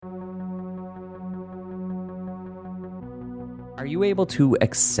Are you able to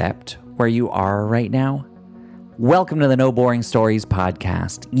accept where you are right now? Welcome to the No Boring Stories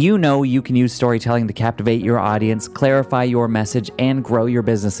podcast. You know you can use storytelling to captivate your audience, clarify your message, and grow your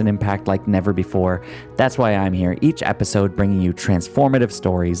business and impact like never before. That's why I'm here each episode bringing you transformative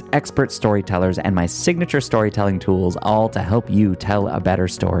stories, expert storytellers, and my signature storytelling tools, all to help you tell a better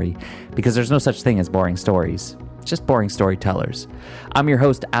story. Because there's no such thing as boring stories. Just boring storytellers. I'm your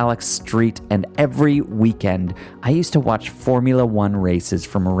host, Alex Street, and every weekend I used to watch Formula One races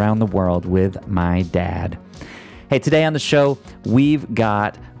from around the world with my dad. Hey, today on the show, we've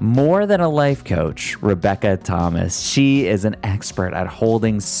got more than a life coach, Rebecca Thomas. She is an expert at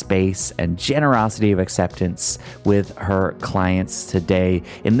holding space and generosity of acceptance with her clients today.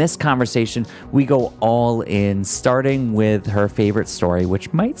 In this conversation, we go all in, starting with her favorite story,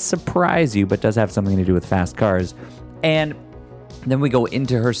 which might surprise you, but does have something to do with fast cars. And then we go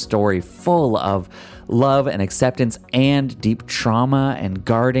into her story full of love and acceptance and deep trauma and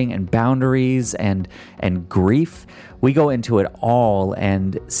guarding and boundaries and grief. We go into it all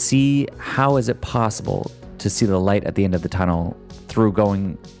and see how is it possible to see the light at the end of the tunnel through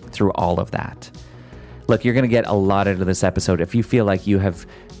going through all of that. Look, you're going to get a lot out of this episode. If you feel like you have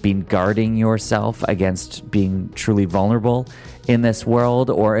been guarding yourself against being truly vulnerable in this world,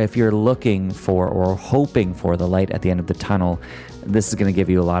 or if you're looking for or hoping for the light at the end of the tunnel, this is going to give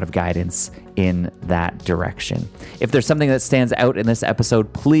you a lot of guidance in that direction. If there's something that stands out in this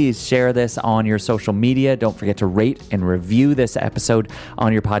episode, please share this on your social media. Don't forget to rate and review this episode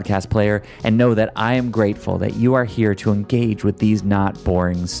on your podcast player, and know that I am grateful that you are here to engage with these not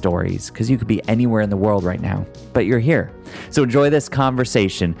boring stories, because you could be anywhere in the world right now, but you're here. So enjoy this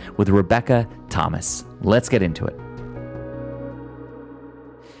conversation with Rebecca Thomas. Let's get into it.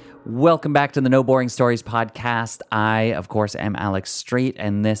 Welcome back to the No Boring Stories podcast. I, of course, am Alex Street,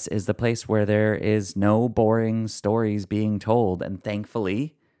 and this is the place where there is no boring stories being told. And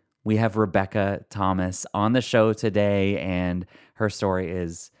thankfully, we have Rebecca Thomas on the show today, and her story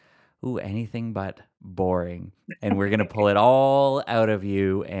is, anything but boring. And we're going to pull it all out of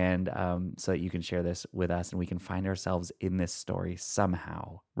you, and so that you can share this with us, and we can find ourselves in this story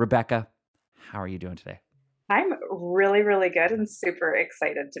somehow. Rebecca, how are you doing today? I'm really, really good and super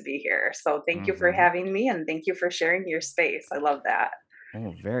excited to be here. So thank you for having me, and thank you for sharing your space. I love that.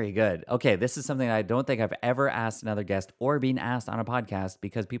 Oh, very good. Okay, this is something I don't think I've ever asked another guest or been asked on a podcast,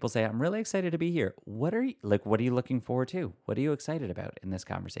 because people say, I'm really excited to be here. What are you looking forward to? What are you excited about in this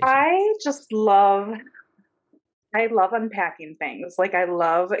conversation? I love unpacking things. Like, I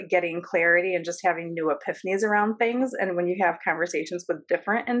love getting clarity and just having new epiphanies around things. And when you have conversations with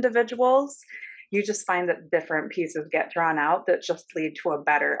different individuals, you just find that different pieces get drawn out that just lead to a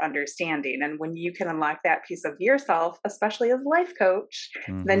better understanding. And when you can unlock that piece of yourself, especially as a life coach,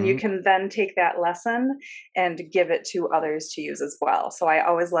 then you can then take that lesson and give it to others to use as well. So I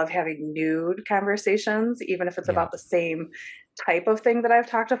always love having new conversations, even if it's about the same type of thing that I've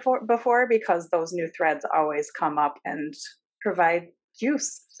talked before, because those new threads always come up and provide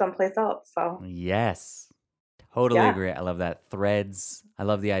juice someplace else. So yes. Totally agree. I love that. Threads. I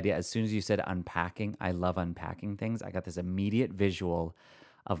love the idea. As soon as you said unpacking, I love unpacking things. I got this immediate visual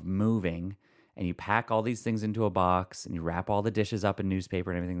of moving, and you pack all these things into a box, and you wrap all the dishes up in newspaper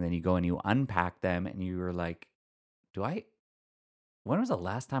and everything. Then you go and you unpack them, and you were like, when was the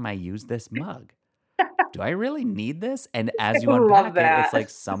last time I used this mug? Do I really need this? And as you unpack it, it's like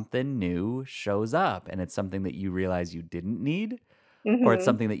something new shows up, and it's something that you realize you didn't need, or it's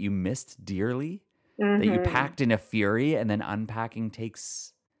something that you missed dearly. That you packed in a fury, and then unpacking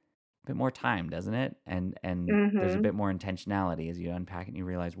takes a bit more time, doesn't it? And there's a bit more intentionality as you unpack it, and you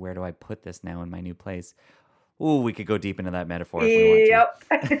realize, where do I put this now in my new place? Ooh, we could go deep into that metaphor if we want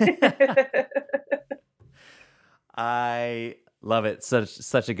to. I love it.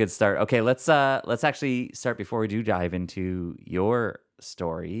 Such a good start. Okay, let's actually start before we do dive into your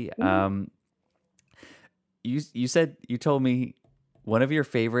story. You told me one of your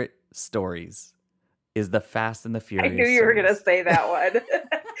favorite stories is the Fast and the Furious. I knew you were going to say that one.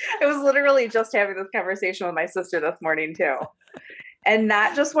 I was literally just having this conversation with my sister this morning too. And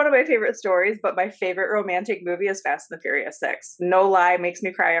not just one of my favorite stories, but my favorite romantic movie is Fast and the Furious 6. No lie, makes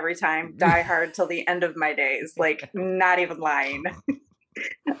me cry every time. Die hard till the end of my days. Like, not even lying.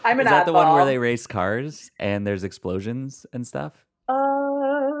 I'm an oddball. Is that the one where they race cars and there's explosions and stuff?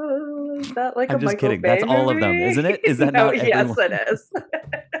 Is that like I'm just kidding. That's all of them, isn't it? Is that not everyone? Yes, it is.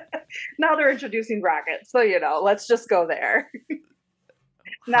 Now they're introducing rockets, so let's just go there.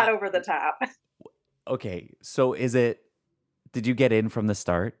 Not over the top. Okay, so did you get in from the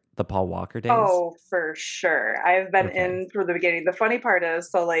start, the Paul Walker days? Oh, for sure. I've been in from the beginning. The funny part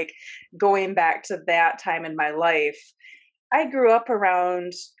is, going back to that time in my life, I grew up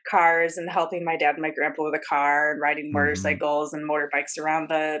around cars and helping my dad and my grandpa with a car and riding Mm-hmm. motorcycles and motorbikes around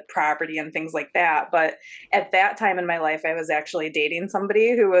the property and things like that. But at that time in my life, I was actually dating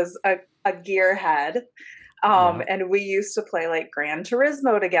somebody who was a gearhead. Yeah. And we used to play like Gran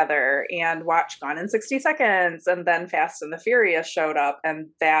Turismo together and watch Gone in 60 Seconds. And then Fast and the Furious showed up. And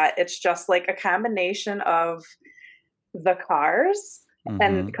that it's just like a combination of the cars. And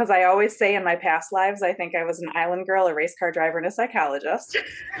Mm-hmm. because I always say in my past lives, I think I was an island girl, a race car driver, and a psychologist.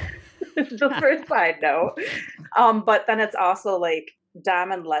 Just for a side note. But then it's also like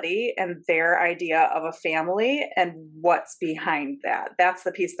Dom and Letty and their idea of a family and what's behind that. That's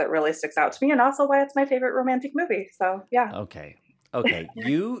the piece that really sticks out to me, and also why it's my favorite romantic movie. So yeah. Okay. Okay.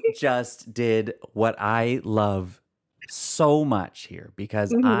 You just did what I love so much here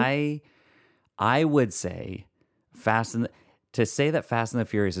because Hmm. I would say to say that Fast and the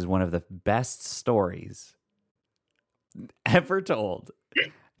Furious is one of the best stories ever told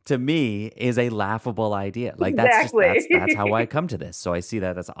to me is a laughable idea. Like Exactly. that's how I come to this. So I see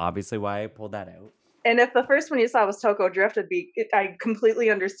that that's obviously why I pulled that out. And if the first one you saw was Tokyo Drift, I completely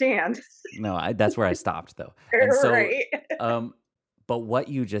understand. No, that's where I stopped though. And so Right. um but what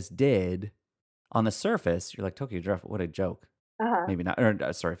you just did on the surface, you're like Tokyo Drift, what a joke. Uh-huh. Maybe not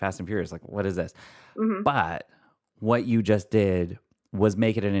or sorry, Fast and Furious, like what is this? Hmm. But what you just did was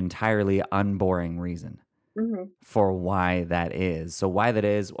make it an entirely unboring reason Hmm. for why that is. So why that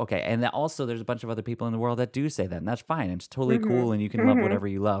is, okay. And also there's a bunch of other people in the world that do say that, and that's fine. It's totally Hmm. cool and you can love Hmm. whatever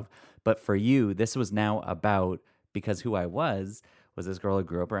you love. But for you, this was now about because who I was this girl who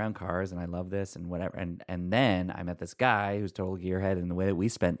grew up around cars and I love this and whatever. And then I met this guy who's total gearhead and the way that we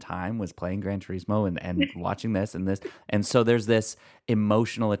spent time was playing Gran Turismo and watching this and this. And so there's this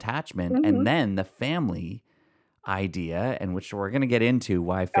emotional attachment and Hmm. then the family idea, and which we're going to get into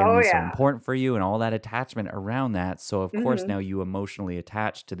why Oh family is so yeah. important for you and all that attachment around that. So, of course, Hmm. now you emotionally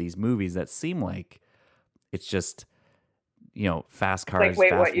attach to these movies that seem like it's just, fast Like, cars,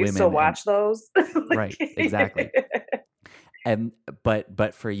 wait, what? fast You still women, and watch those? right, exactly. And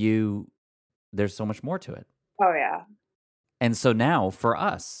but for you, there's so much more to it. Oh yeah. And so now for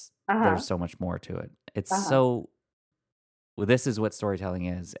us, Uh-huh. there's so much more to it. It's Uh-huh. so well, this is what storytelling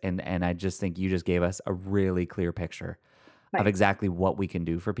is, and I just think you just gave us a really clear picture of Nice. exactly what we can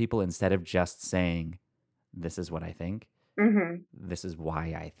do for people instead of just saying, this is what I think, Mhm. this is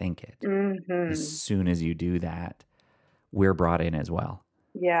why I think it. As Mhm. soon as you do that, we're brought in as well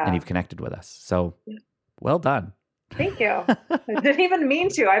and Yeah. you've connected with us. So well done. Thank you. I didn't even mean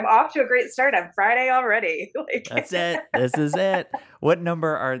to. I'm off to a great start on Friday already. That's it. This is it. What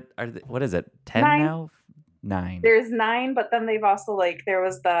number what is it? 10 9. now? 9. There's 9, but then they've also like there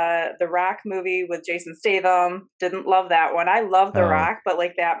was the Rock movie with Jason Statham. Didn't love that one. I love The Oh, Rock, but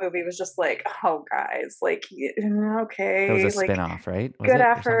like that movie was just like, oh guys, like that was a okay, like spin-off, right? Was good it or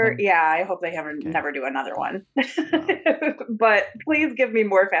effort. something? Yeah, I hope they Okay. never do another one. Well, But please give me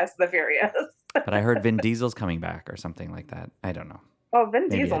more Fast and the Furious. but I heard Vin Diesel's coming back or something like that. I don't know. Oh, Vin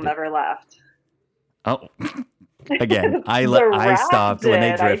Maybe I Diesel do. never left. Oh, again, The I Rock stopped when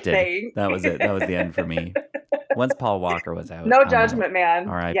they did, I drifted. think. That was it. That was the end for me. Once Paul Walker was out, No I'm out. judgment, man.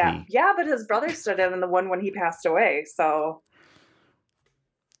 Yeah. R.I.P. Yeah, but his brother stood in the one when he passed away. So,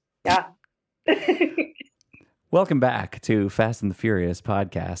 yeah. Welcome back to Fast and the Furious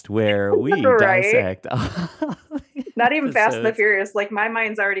podcast, where we Right. dissect all the Not even Fast and the episodes. Furious. Like my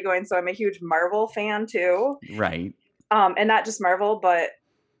mind's already going. So I'm a huge Marvel fan too. Right. And not just Marvel, but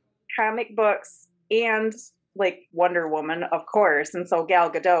comic books and like Wonder Woman, of course. And so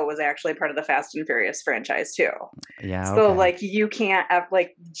Gal Gadot was actually part of the Fast and Furious franchise too. Yeah. So Okay. like you can't have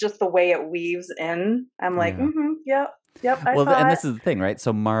like just the way it weaves in. I'm like, Yeah. yep, yep, I Well, saw and it. this is the thing, right?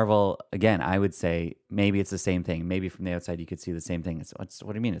 So Marvel, again, I would say maybe it's the same thing. Maybe from the outside you could see the same thing. What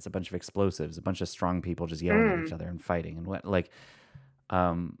do you mean? It's a bunch of explosives, a bunch of strong people just yelling at each Mm. other and fighting and what like.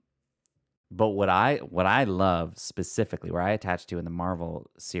 But what I love specifically, where I attach to in the Marvel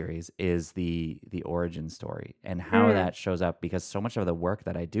series, is the origin story and how Mm. that shows up. Because so much of the work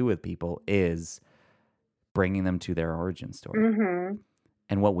that I do with people is bringing them to their origin story. Mm-hmm.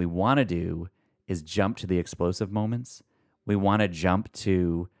 And what we want to do is jump to the explosive moments. We want to jump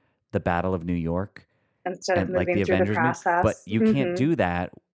to the Battle of New York Instead of and like the moving through the Avengers movie. But process. you can't Mm-hmm. do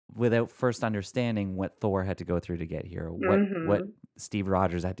that without first understanding what Thor had to go through to get here, what Mm-hmm. Steve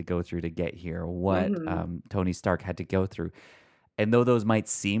Rogers had to go through to get here, what Mm-hmm. Tony Stark had to go through. And though those might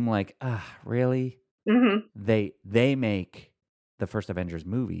seem like, really, Mm-hmm. they make the first Avengers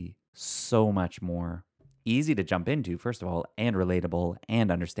movie so much more easy to jump into, first of all, and relatable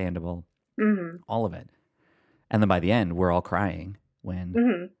and understandable, Mm-hmm. all of it. And then by the end, we're all crying when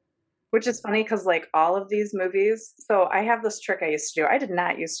Mm-hmm. Which is funny because, like, all of these movies, so I have this trick I used to do. I did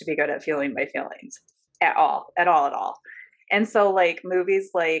not used to be good at feeling my feelings at all, at all, at all. And so, like, movies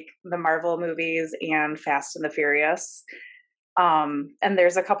like the Marvel movies and Fast and the Furious, and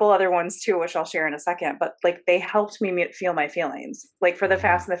there's a couple other ones too, which I'll share in a second, but, like, they helped me feel my feelings. Like, for the Yeah.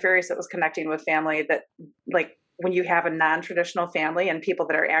 Fast and the Furious, it was connecting with family that, like, when you have a non-traditional family and people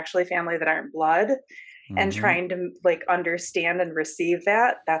that are actually family that aren't blood, and Mm-hmm. trying to like understand and receive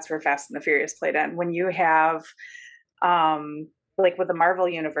that, that's where Fast and the Furious played in. When you have like with the Marvel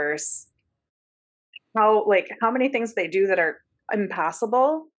universe, how many things they do that are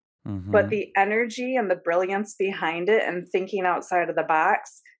impossible, but Mm-hmm. the energy and the brilliance behind it and thinking outside of the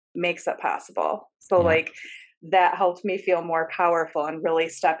box makes it possible. So Yeah. like that helped me feel more powerful and really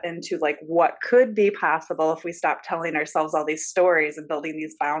step into like what could be possible if we stop telling ourselves all these stories and building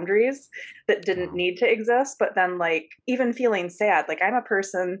these boundaries that didn't Wow. need to exist. But then like even feeling sad, like I'm a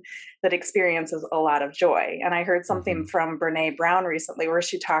person that experiences a lot of joy. And I heard Mm-hmm. something from Brene Brown recently where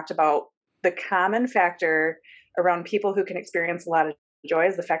she talked about the common factor around people who can experience a lot of joy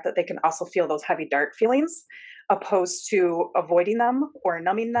is the fact that they can also feel those heavy, dark feelings opposed to avoiding them or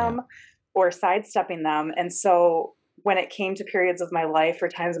numbing Yeah. them or sidestepping them. And so when it came to periods of my life or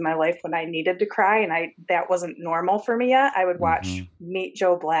times in my life when I needed to cry and I that wasn't normal for me yet, I would Mm-hmm. watch Meet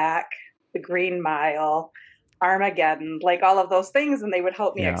Joe Black, The Green Mile, Armageddon, like all of those things, and they would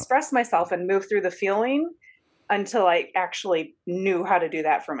help me Yeah. express myself and move through the feeling until I actually knew how to do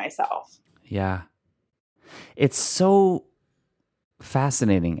that for myself. Yeah. It's so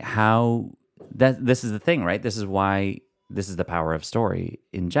fascinating how that this is the thing, right? This is why this is the power of story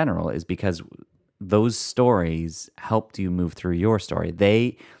in general, is because those stories helped you move through your story.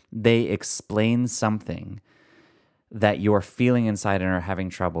 They explain something that you're feeling inside and are having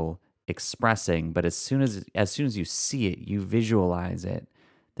trouble expressing, but as soon as you see it, you visualize it,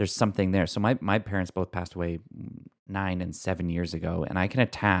 there's something there. So my parents both passed away 9 and 7 years ago, and I can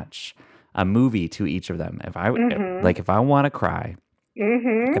attach a movie to each of them. Mhm. If I want to cry,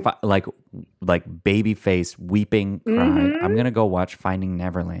 if Mhm. I like baby face weeping cry, I'm Mhm. gonna go watch Finding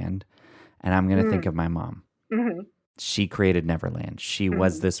Neverland, and I'm gonna think Mm. of my mom. Mhm. She created Neverland. She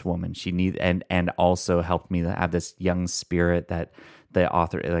was Mhm. this woman. She need and also helped me to have this young spirit that the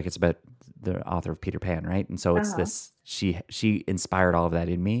author, like, it's about the author of Peter Pan, right? And so it's Uh-huh. this, she inspired all of that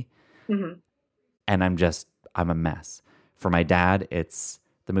in me, Mhm. and I'm a mess. For my dad, it's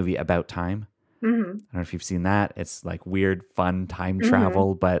the movie About Time. Mhm. I don't know if you've seen that. It's like weird, fun time Mhm.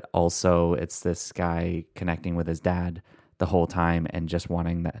 travel, but also it's this guy connecting with his dad the whole time and just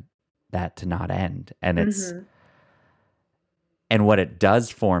wanting that to not end. Mhm. And what it does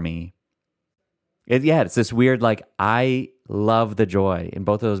for me, it's this weird, like, I love the joy in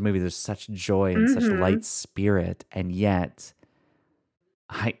both of those movies. There's such joy and such light Mhm. spirit, and yet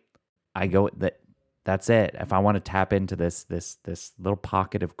I I go that's it. If I want to tap into this little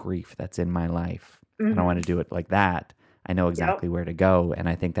pocket of grief that's in my life, and I want to Mhm. do it like that, I know Yep. exactly where to go. And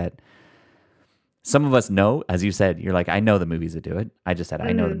I think that some of us know, as you said, you're like, I know the movies that do it. I just said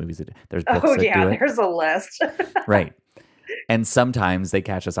I know the Mhm. movies that do. There's Oh, books that do yeah, it, there's a list. right? And sometimes they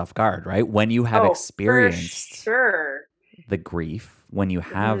catch us off guard, right? When you have Oh, for experienced sure. the grief, when you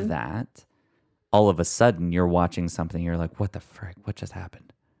have Mhm. that, all of a sudden you're watching something, you're like, what the frick? What just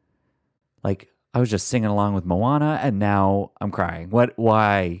happened? Like, I was just singing along with Moana and now I'm crying.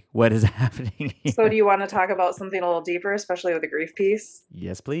 Why? What is happening So do here? you wanna talk about something a little deeper, especially with the grief piece?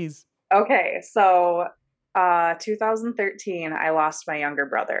 Yes, please. Okay, so, 2013, I lost my younger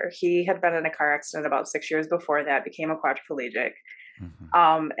brother. He had been in a car accident about 6 years before that, became a quadriplegic.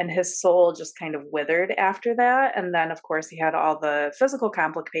 Hmm. And his soul just kind of withered after that. And then, of course, he had all the physical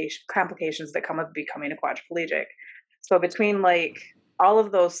complications that come with becoming a quadriplegic. So between like all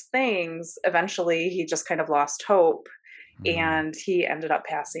of those things, eventually he just kind of lost hope Mm. and he ended up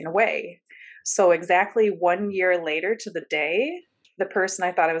passing away. So exactly 1 year later to the day, the person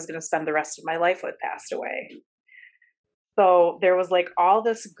I thought I was going to spend the rest of my life with passed away. So there was like all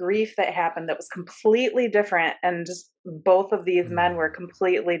this grief that happened that was completely different. And just both of these men were Mm.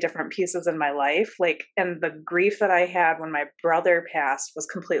 completely different pieces in my life. Like, and the grief that I had when my brother passed was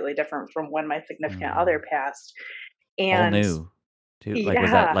completely different from when my significant other Mm. passed. All And new, too. Like,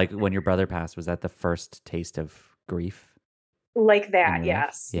 was that yeah, like when your brother passed? Was that the first taste of grief like in that, your life?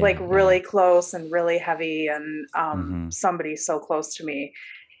 yes. Like Yeah, yeah, yeah. really close and really heavy and Hmm. somebody so close to me.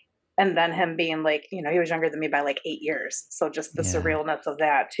 And then him being like, he was younger than me by like 8 years. So just the Yeah. surrealness of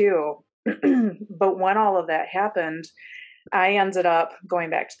that too. But when all of that happened, I ended up going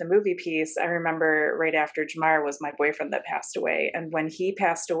back to the movie piece. I remember right after Jamar was my boyfriend that passed away. And when he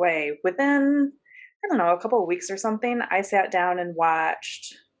passed away, within, I don't know, a couple of weeks or something, I sat down and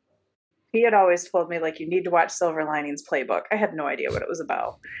watched. He had always told me, like, you need to watch Silver Linings Playbook. I had no idea what it was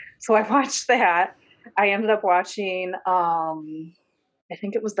about. So I watched that. I ended up watching, I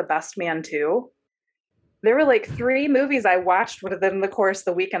think it was The Best Man 2. There were like 3 movies I watched within the course of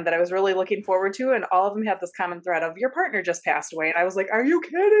the weekend that I was really looking forward to, and all of them had this common thread of your partner just passed away. And I was like, are you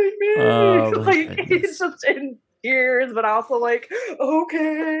kidding me? Oh my Like, it's goodness. just in tears, but also like,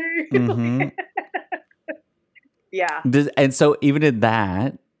 okay. Mm-hmm. Yeah. And so even in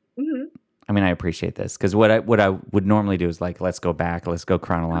that, Mhm. I mean, I appreciate this because what I would normally do is like, let's go back, let's go Uh-huh.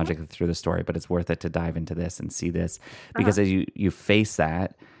 chronologically through the story, but it's worth it to dive into this and see this Uh-huh. because as you face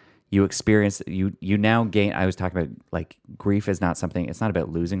that, you experience you now gain. I was talking about like grief is not something. It's not about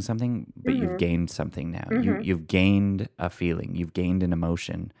losing something, but you've Mhm. gained something now. Mhm. You've gained a feeling. You've gained an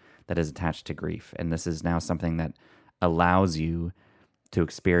emotion that is attached to grief, and this is now something that allows you to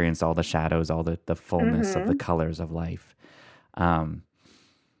experience all the shadows, all the fullness of the Mhm. colors of life. Um,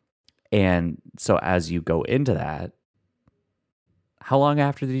 and so as you go into that, how long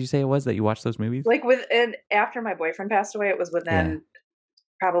after did you say it was that you watched those movies? Like within after my boyfriend passed away, it was Yeah. within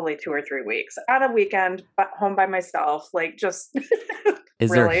probably 2 or 3 weeks. On a weekend, but home by myself, like just Is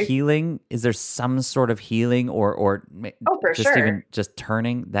there really. healing? Is there some sort of healing Oh, for just sure. even just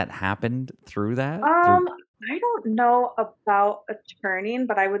turning that happened through that? Through Um, I don't know about a turning,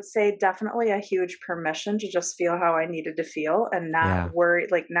 but I would say definitely a huge permission to just feel how I needed to feel and yeah. not worry,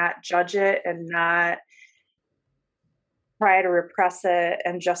 like not judge it and not try to repress it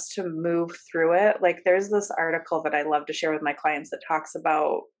and just to move through it. Like there's this article that I love to share with my clients that talks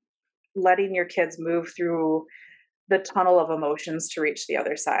about letting your kids move through the tunnel of emotions to reach the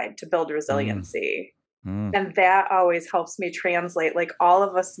other side to build Mm, resiliency. mm, And that always helps me translate, like, all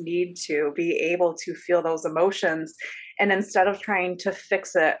of us need to be able to feel those emotions, and instead of trying to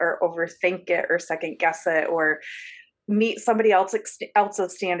fix it or overthink it or second guess it or meet somebody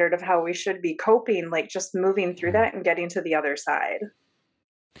else's standard of how we should be coping, like, just moving through yeah. that and getting to the other side.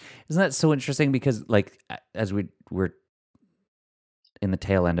 Isn't that so interesting? Because like as we're in the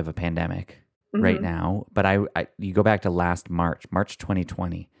tail end of a pandemic right Mhm. now, but I you go back to last March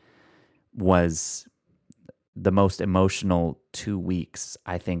 2020 was the most emotional 2 weeks,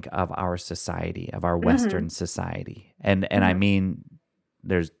 I think, of our society, of our Western Mhm. society. And I Mhm. mean,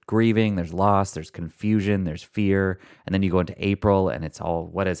 there's grieving, there's loss, there's confusion, there's fear. And then you go into April and it's all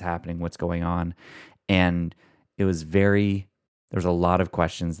what is happening, what's going on. And it was there's a lot of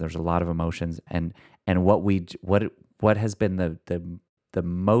questions, there's a lot of emotions. And what has been the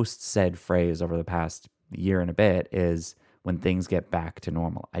most said phrase over the past year and a bit is when things get back to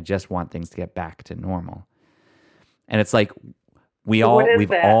normal. I just want things to get back to normal. And it's like So what is we've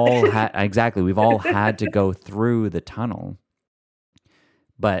that? all had exactly we've all had to go through the tunnel,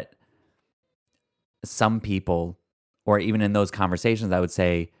 but some people or even in those conversations I would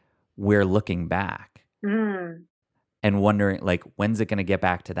say we're looking back Mm. and wondering like when's it going to get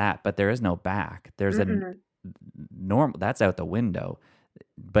back to that, but there is no back. There's a Mm-mm. normal that's out the window.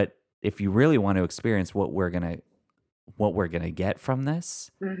 But if you really want to experience what we're going to get from this,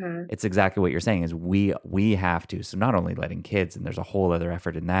 Mhm. it's exactly what you're saying is we have to. So not only letting kids, and there's a whole other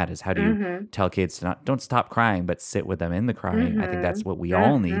effort in that, is how do you Mhm. tell kids to not don't stop crying, but sit with them in the crying. I think that's Mhm. what we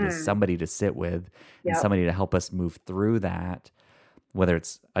all need is Mhm. somebody to sit with and Yep. somebody to help us move through that. Whether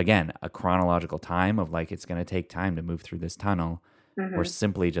it's again a chronological time of like it's going to take time to move through this tunnel, or Mhm.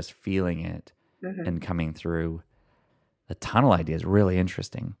 simply just feeling it Mhm. and coming through. The tunnel idea is really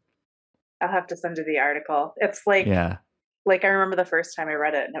interesting. I'll have to send you the article. It's Yeah, like I remember the first time I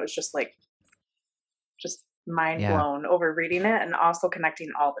read it and it was just like just mind yeah. blown over reading it and also connecting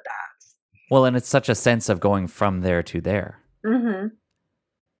all the dots. Well, and it's such a sense of going from there to there. Mhm.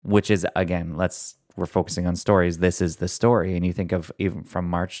 Which is again, we're focusing on stories. This is the story, and you think of even from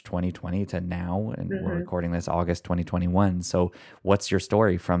March 2020 to now, and we're Mhm. recording this August 2021. So, what's your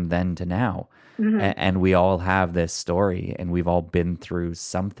story from then to now? Mhm. And we all have this story, and we've all been through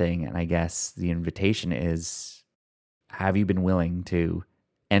something. And I guess the invitation is: have you been willing to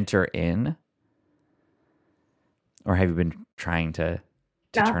enter in, or have you been trying to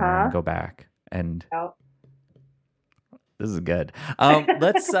turn around and Uh-huh. go back? And Yep. this is good.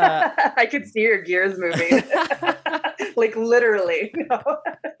 Let's I could see your gears moving. Like literally. No.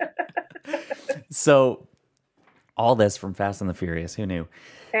 so all this from Fast and the Furious. Who knew?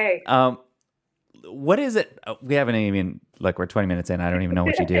 Hey. Um, what is it? We haven't even like we're 20 minutes in. I don't even know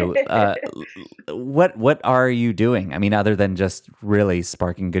what you do. What are you doing? I mean, other than just really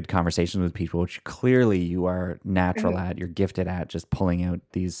sparking good conversations with people, which clearly you are natural Mhm. at. You're gifted at just pulling out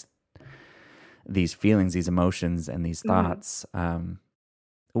these feelings, these emotions, and these Mhm. thoughts.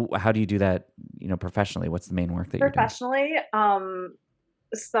 How do you do that? Professionally, what's the main work that you're doing? Professionally,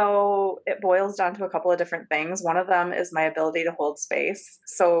 So it boils down to a couple of different things. One of them is my ability to hold space.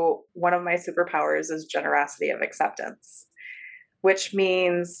 So one of my superpowers is generosity of acceptance, which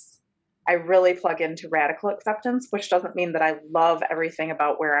means I really plug into radical acceptance, which doesn't mean that I love everything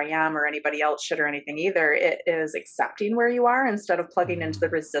about where I am or anybody else should or anything either. It is accepting where you are instead of plugging into the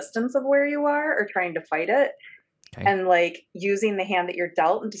resistance of where you are or trying to fight it. Okay. And like using the hand that you're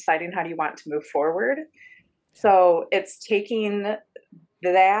dealt and deciding how do you want to move forward. So it's taking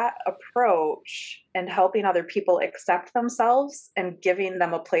that approach and helping other people accept themselves and giving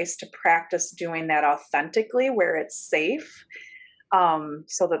them a place to practice doing that authentically where it's safe,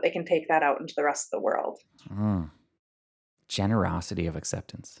 so that they can take that out into the rest of the world. Generosity of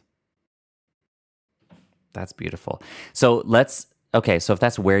acceptance. That's beautiful. So so if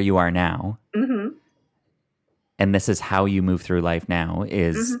that's where you are now, and this is how you move through life now,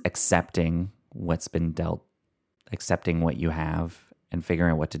 is accepting what's been dealt, accepting what you have, and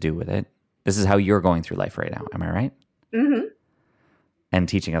figuring out what to do with it. This is how you're going through life right now. Am I right? And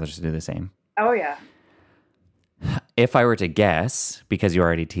teaching others to do the same. Oh, yeah. If I were to guess, because you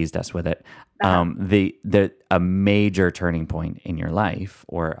already teased us with it, a major turning point in your life,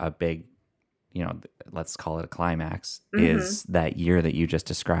 or a big, let's call it a climax, is that year that you just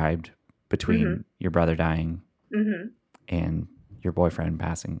described between your brother dying and your boyfriend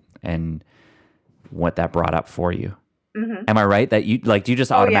passing, and what that brought up for you. Am I right that you do you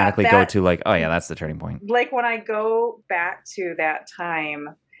just automatically go to like, oh yeah, that's the turning point? Like when I go back to that time,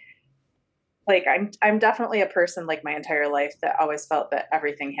 like I'm definitely a person like my entire life that always felt that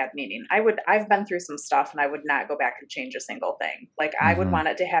everything had meaning. I've been through some stuff and I would not go back and change a single thing. Like I would want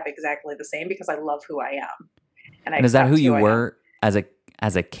it to have exactly the same because I love who I am. And is that who you were as a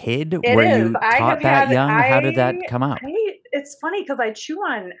kid? Were you taught that young? How did that come up? It's funny because I chew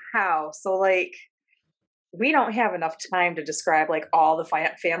on how. So like, we don't have enough time to describe like all the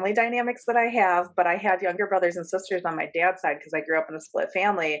family dynamics that I have, but I have younger brothers and sisters on my dad's side because I grew up in a split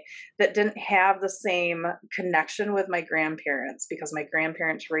family that didn't have the same connection with my grandparents because my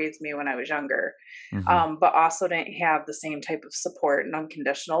grandparents raised me when I was younger, but also didn't have the same type of support and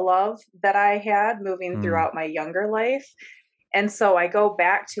unconditional love that I had moving throughout my younger life. And so I go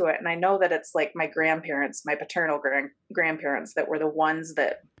back to it and I know that it's like my grandparents, my paternal grandparents that were the ones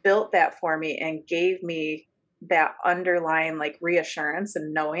that built that for me and gave me that underlying like reassurance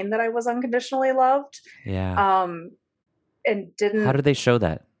and knowing that I was unconditionally loved. Yeah. And didn't. How did they show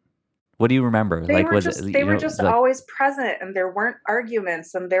that? What do you remember? They were just always present, and there weren't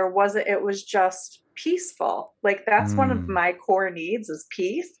arguments, and it was just peaceful. Like that's one of my core needs is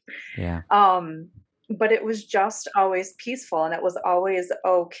peace. Yeah. But it was just always peaceful and it was always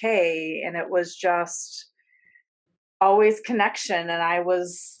okay. And it was just always connection. And I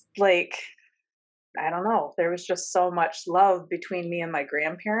was like, I don't know, there was just so much love between me and my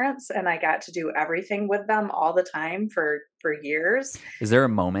grandparents. And I got to do everything with them all the time for years. Is there a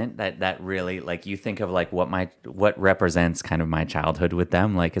moment that really like you think of like what represents kind of my childhood with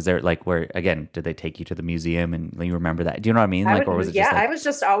them? Like, is there like where, again, did they take you to the museum and you remember that? Do you know what I mean? Or was it just I was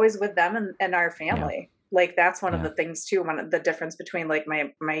just always with them and our family. Yeah. Like that's one of the things too. One of the difference between like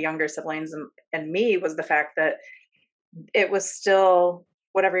my younger siblings and me was the fact that it was still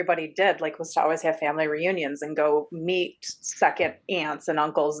what everybody did, like was to always have family reunions and go meet second aunts and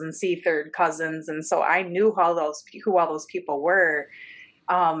uncles and see third cousins. And so I knew who all those people were.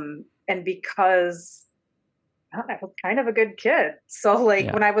 And because I was kind of a good kid. So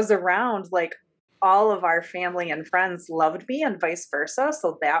like when I was around, like all of our family and friends loved me and vice versa.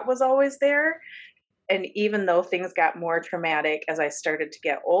 So that was always there. And even though things got more traumatic as I started to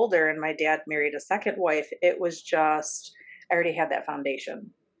get older and my dad married a second wife, it was just, I already had that foundation.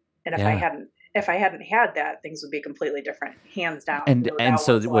 And if I hadn't had that, things would be completely different, hands down. And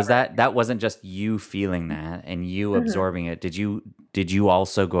so was that wasn't just you feeling that and you absorbing it. Did you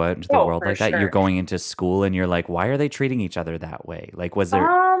also go out into the world like that? Sure. You're going into school and you're like, why are they treating each other that way? Like, was there?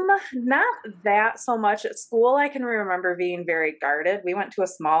 Not that so much at school. I can remember being very guarded. We went to a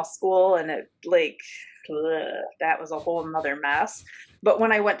small school and it that was a whole nother mess. But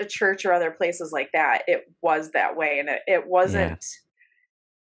when I went to church or other places like that, it was that way. And it wasn't,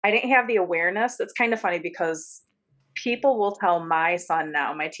 I didn't have the awareness. It's kind of funny because people will tell my son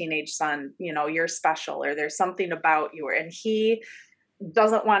now, my teenage son, you're special or there's something about you. And he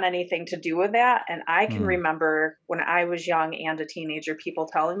doesn't want anything to do with that. And I can remember when I was young and a teenager, people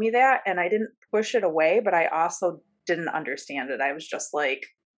telling me that, and I didn't push it away, but I also didn't understand it. I was just like,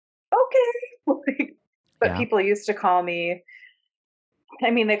 okay. But people used to call me,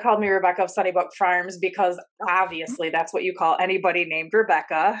 I mean, they called me Rebecca of Sunnybrook Farms because obviously that's what you call anybody named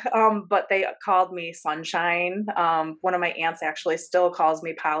Rebecca. But they called me Sunshine. One of my aunts actually still calls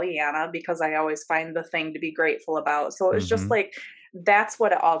me Pollyanna because I always find the thing to be grateful about. So it was just Mm-hmm. like, that's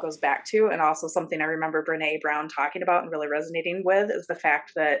what it all goes back to. And also something I remember Brene Brown talking about and really resonating with is the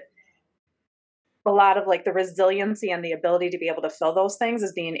fact that a lot of like the resiliency and the ability to be able to fill those things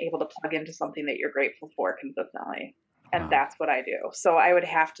is being able to plug into something that you're grateful for consistently. And Wow. that's what I do. So I would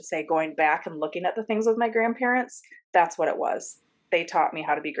have to say, going back and looking at the things with my grandparents, that's what it was. They taught me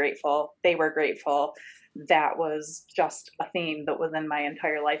how to be grateful. They were grateful. That was just a theme that was in my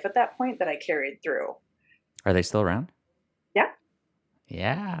entire life at that point that I carried through. Are they still around? Yeah.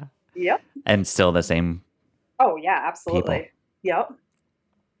 Yeah. Yep. And still the same Oh, yeah, absolutely. people. Yep.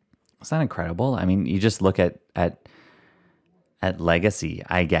 Is that incredible? I mean, you just look at legacy,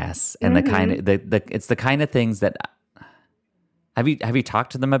 I guess, and the kind of it's the kind of things that have you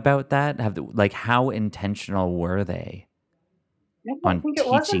talked to them about that? Like how intentional were they I don't on think it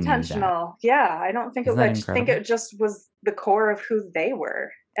was teaching you that? intentional. Yeah, I don't think it. Isn't I that just think incredible? it just was the core of who they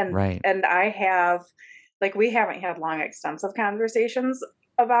were, Right. and I have, like, we haven't had long, extensive conversations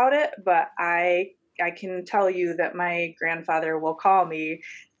about it, but I can tell you that my grandfather will call me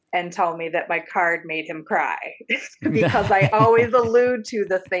and tell me that my card made him cry because I always allude to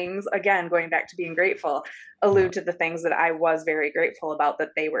the things, again, going back to being grateful, Yeah. allude to the things that I was very grateful about that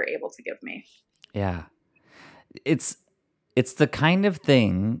they were able to give me. Yeah. It's the kind of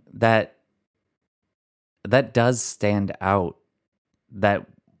thing that does stand out, that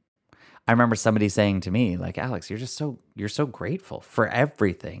I remember somebody saying to me, like, Alex, you're so grateful for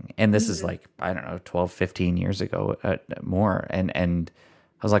everything. And this is Mhm. like, I don't know, 12, 15 years ago, more. And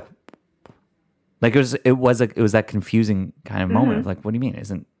I was like it was that confusing kind of moment of Mhm. like, what do you mean?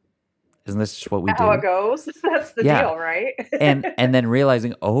 Isn't this just what we How it do? goes. That's the Yeah. deal, right? And then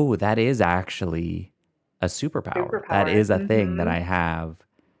realizing, oh, that is actually a superpower. That Superpower. is a thing that Mhm. I have,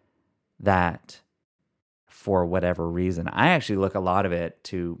 that for whatever reason, I actually look a lot of it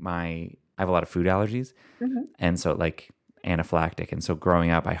to I have a lot of food allergies. Mhm. And so like anaphylactic. And so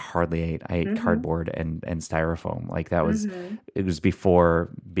growing up, I hardly ate. I ate Mhm. cardboard and styrofoam. Like that was, Mhm. it was before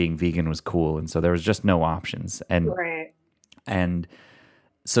being vegan was cool. And so there was just no options. Right. And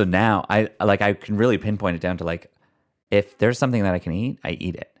so now I can really pinpoint it down to like, if there's something that I can eat, I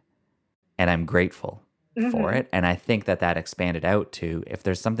eat it. And I'm grateful for Mhm. it. And I think that expanded out to, if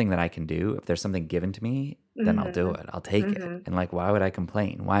there's something that I can do, if there's something given to me, then I'll do Mhm. it. I'll take it. Mhm. And like, why would I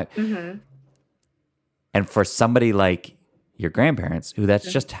complain? Why? Mhm. And for somebody like your grandparents, who that's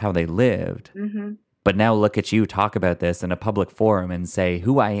Mhm. just how they lived, Mhm. but now look at you talk about this in a public forum and say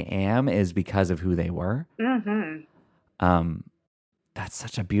who I am is because of who they were. Mhm. Um, that's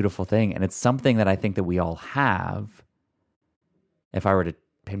such a beautiful thing. And it's something that I think that we all have. If I were to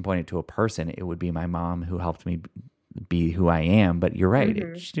pinpoint it to a person, it would be my mom, who helped me be who I am. But you're right.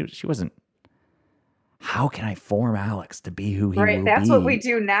 Mhm. She wasn't, how can I form Alex to be who he Right. will That's what we be?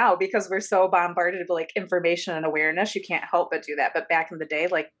 do now because we're so bombarded with like information and awareness. You can't help but do that. But back in the day,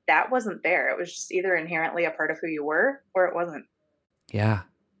 like that wasn't there. It was just either inherently a part of who you were or it wasn't. Yeah.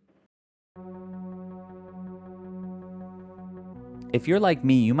 If you're like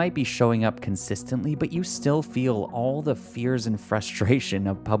me, you might be showing up consistently, but you still feel all the fears and frustration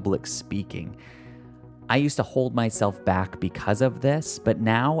of public speaking. I used to hold myself back because of this, but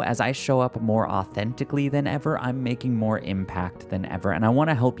now as I show up more authentically than ever, I'm making more impact than ever, and I want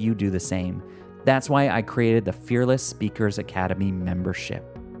to help you do the same. That's why I created the Fearless Speakers Academy membership.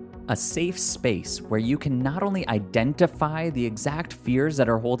 A safe space where you can not only identify the exact fears that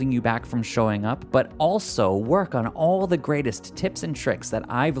are holding you back from showing up, but also work on all the greatest tips and tricks that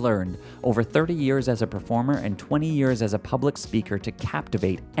I've learned over 30 years as a performer and 20 years as a public speaker to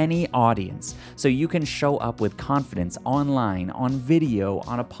captivate any audience, so you can show up with confidence online, on video,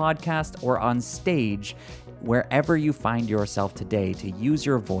 on a podcast, or on stage, wherever you find yourself today, to use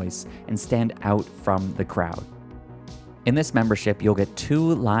your voice and stand out from the crowd. In this membership, you'll get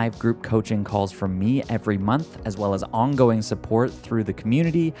 2 live group coaching calls from me every month, as well as ongoing support through the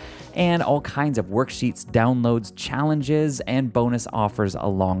community, and all kinds of worksheets, downloads, challenges, and bonus offers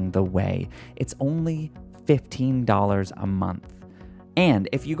along the way. It's only $15 a month. And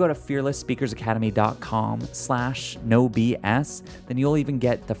if you go to fearlessspeakersacademy.com/nobs, then you'll even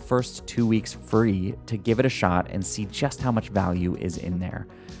get the first 2 weeks free to give it a shot and see just how much value is in there.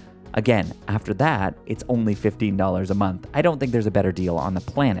 Again, after that, it's only $15 a month. I don't think there's a better deal on the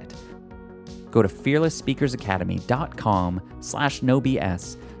planet. Go to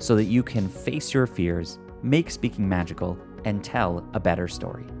fearlessspeakersacademy.com/nobs so that you can face your fears, make speaking magical, and tell a better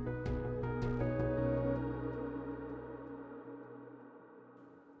story.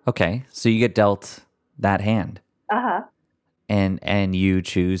 Okay. So you get dealt that hand Uh-huh. and you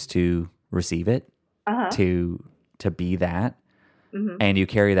choose to receive it, Uh-huh. to be that, Mhm. and you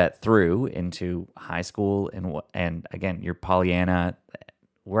carry that through into high school and again, you're Pollyanna,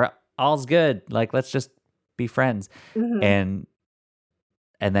 we're all's good. Like, let's just be friends. Mhm.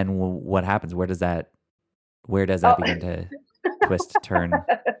 And then what happens? Where does Oh. that begin to twist, turn?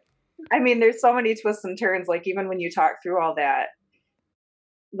 I mean, there's so many twists and turns, like, even when you talk through all that,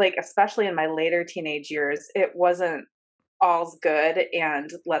 like, especially in my later teenage years, it wasn't all's good and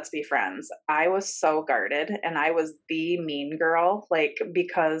let's be friends. I was so guarded and I was the mean girl, like,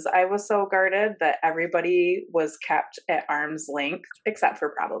 because I was so guarded that everybody was kept at arm's length, except for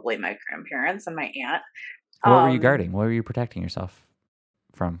probably my grandparents and my aunt. What were you Um, guarding? What were you protecting yourself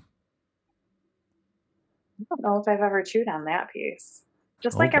from? I don't know if I've ever chewed on that piece.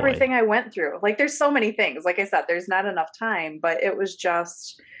 Just Oh like boy. everything I went through. Like, there's so many things. Like I said, there's not enough time, but it was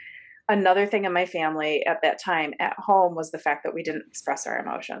just another thing in my family at that time at home was the fact that we didn't express our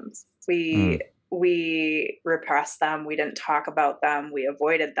emotions. Mm. We repressed them, we didn't talk about them, we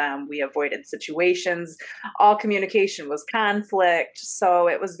avoided situations. All communication was conflict. So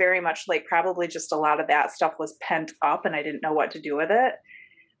it was very much like probably just a lot of that stuff was pent up and I didn't know what to do with it.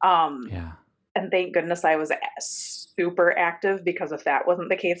 Um Yeah. and thank goodness I was super active, because if that wasn't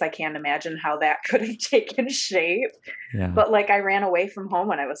the case, I can't imagine how that could have taken shape. Yeah. But like, I ran away from home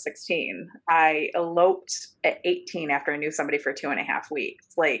when I was 16. I eloped at 18 after I knew somebody for 2.5 weeks.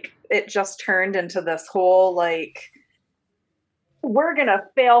 Like, it just turned into this whole, like, we're going to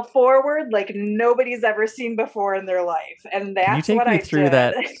fail forward like nobody's ever seen before in their life. And Can you that's take what me I through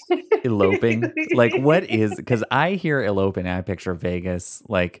that did. eloping? Like, what is, because I hear eloping, I picture Vegas.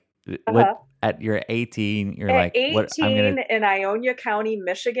 Like, what, Uh-huh. at your 18, you're At like, what, I'm going 18 to, in Ionia County,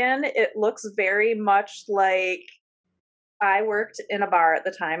 Michigan, it looks very much like I worked in a bar at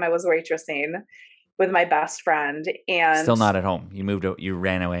the time. I was waitressing with my best friend, and still not at home. You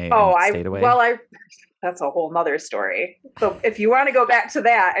ran away oh, and stayed away. I that's a whole nother story. So if you want to go back to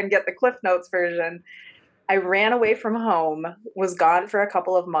that and get the Cliff Notes version, I ran away from home, was gone for a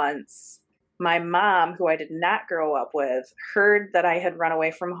couple of months. My mom, who I did not grow up with, heard that I had run away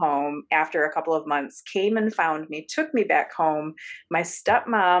from home after a couple of months, came and found me, took me back home. My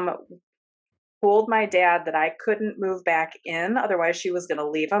stepmom told my dad that I couldn't move back in, otherwise she was going to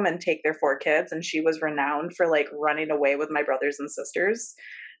leave him and take their 4 kids, and she was renowned for like running away with my brothers and sisters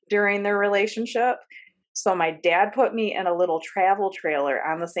during their relationship. So my dad put me in a little travel trailer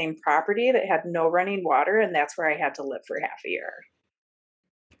on the same property that had no running water, and that's where I had to live for half a year.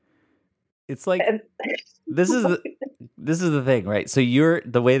 It's like, And this is the, this is the thing, right? So you're,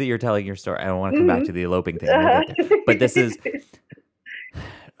 the way that you're telling your story, I don't want to come back Mhm. to the eloping thing. We'll get there. But this is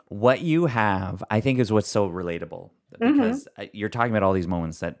what you have, I think, is what's so relatable, Mhm. because you're talking about all these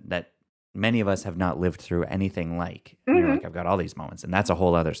moments that many of us have not lived through anything like. And you're like, Mhm. I've got all these moments, and that's a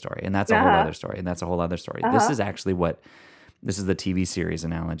whole other story, and that's a whole Uh-huh. other story, and that's a whole other story. This Uh-huh. is actually this is the TV series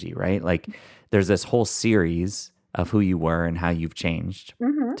analogy, right? Like, there's this whole series of who you were and how you've changed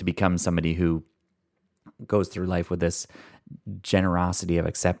Mhm. to become somebody who goes through life with this generosity of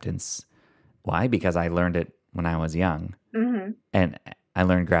acceptance. Why? Because I learned it when I was young, Mhm. and I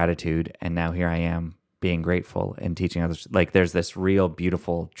learned gratitude, and now here I am being grateful and teaching others. Like, there's this real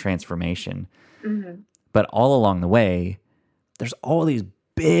beautiful transformation. Mhm. But all along the way, there's all these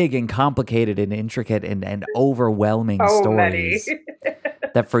big and complicated and intricate and overwhelming Oh, many. stories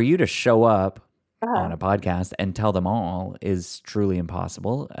that for you to show up on Uh-huh. a podcast and tell them all is truly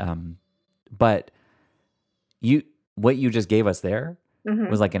impossible. But you, what you just gave us there was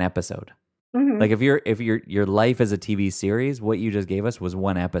Mhm. like an episode. Mhm. Like, if your life is a TV series, what you just gave us was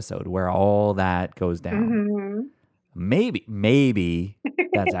one episode where all that goes down. Mhm. Maybe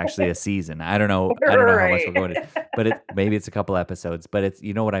that's actually a season. I don't know. I don't know how much Right. we're going to, but maybe it's a couple episodes. But it's,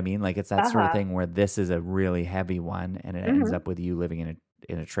 you know what I mean? Like, it's that sort of Uh-huh. thing where this is a really heavy one, and it ends Mhm. up with you living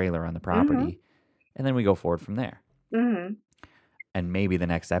in a trailer on the Mhm. property, and then we go forward from there. Mhm. And maybe the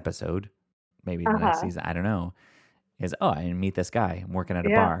next episode, maybe the next Uh-huh. season, I don't know, is, oh, I meet this guy. I'm working at a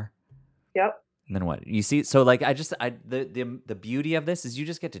Yeah. bar. Yep. And then what? You see, so like, the beauty of this is you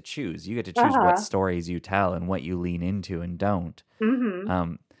just get to choose. You get to choose what Uh-huh. stories you tell and what you lean into and don't. Mhm.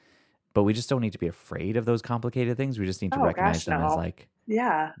 Um, but we just don't need to be afraid of those complicated things. We just need to Oh recognize gosh, them as no. like,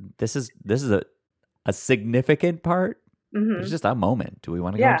 Yeah. this is a significant part, but it's Mhm. just a moment. Do we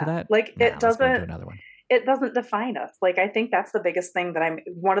want to go into Yeah. that? Like, Nah, let's go into another one. it doesn't define us. Like, I think that's the biggest thing that I'm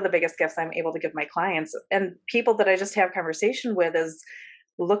one of the biggest gifts I'm able to give my clients and people that I just have conversation with is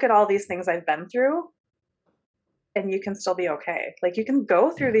look at all these things I've been through and you can still be okay. Like, you can go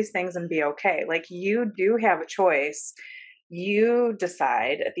through Yeah. these things and be okay. Like, you do have a choice. You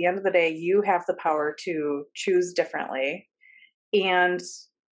decide. At the end of the day, you have the power to choose differently, and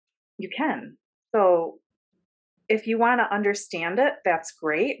you can. So if you want to understand it, that's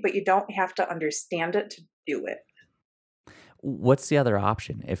great, but you don't have to understand it to do it. What's the other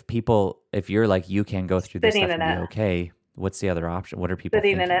option? If you're like, you can go through this Sitting stuff in and be it, okay, what's the other option? What are people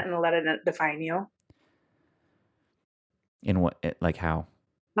sitting in it thinking? and letting it define you. In what, like how?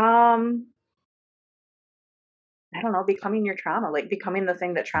 Um, I don't know, becoming your trauma, like becoming the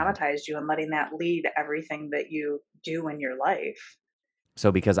thing that Mhm. traumatized you and letting that lead everything that you do in your life.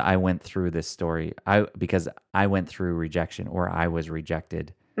 So because I went through this story, because I went through rejection or I was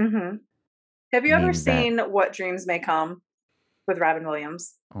rejected Hmm. Have you ever means that, seen What Dreams May Come with Robin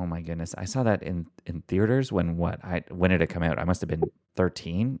Williams? oh my goodness, I saw that in theaters when did it come out? I must have been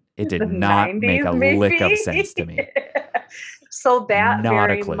 13. It did The not make 90s, a lick of sense to maybe? me. So that Not a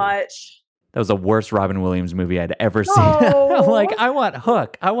very clue. much. That was the worst Robin Williams movie I'd ever seen. I'm like, No. I want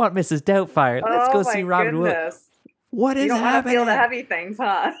Hook. I want Mrs. Doubtfire. Let's Oh go see my Robin Williams. goodness. What You is don't want to feel the happening? heavy things,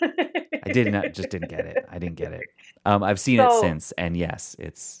 huh? I didn't get it. I didn't get it. I've seen it So since, and yes, it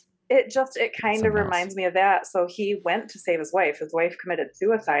it's kind of something else. reminds me of that. So he went to save his wife. His wife committed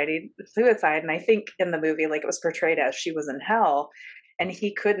suicide, and I think in the movie, like, it was portrayed as she was in hell, and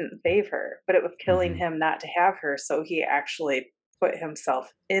he couldn't save her, but it was killing Hmm. him not to have her. So he actually put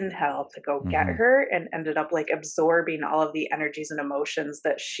himself in hell to go get Hmm. her, and ended up like absorbing all of the energies and emotions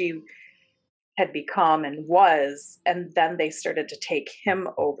that she had become and was, and then they started to take him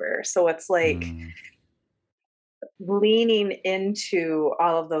over. So it's like Mm. leaning into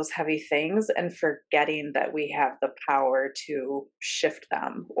all of those heavy things and forgetting that we have the power to shift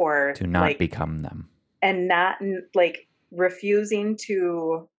them, or To not like, become them. and not like refusing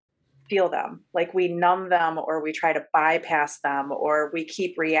to feel them. Like we numb them, or we try to bypass them, or we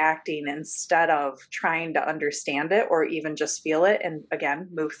keep reacting instead of trying to understand it or even just feel it and again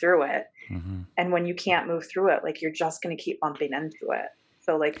move through it. Hmm. And when you can't move through it, like, you're just going to keep bumping into it.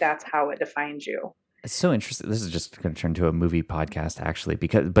 So like that's how it defines you. It's so interesting. This is just going to turn to a movie podcast, actually,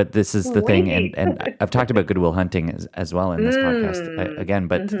 but this is the thing, Sweet. and I've talked about Good Will Hunting as well in this podcast Mm. again.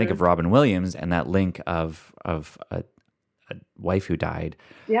 But to think Mhm. of Robin Williams and that link of a wife who died,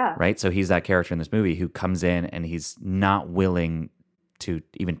 Yeah. right? So he's that character in this movie who comes in and he's not willing to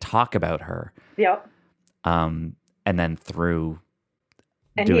even talk about her, Yep. and then through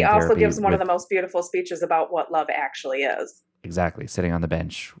And he doing also therapy gives one of with the most beautiful speeches about what love actually is. exactly sitting on the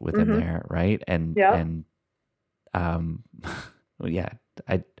bench with him Mhm. there, right? Yep. And well, yeah,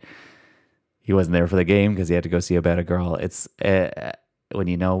 I he wasn't there for the game because he had to go see about a girl. It's when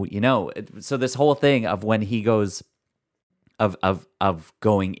you know, you know. So this whole thing of when he goes of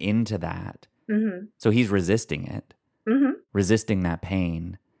going into that, Mhm. so he's resisting it, Mhm. resisting that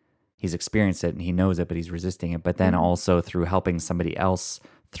pain. He's experienced it and he knows it, but he's resisting it. But then Mhm. also through helping somebody else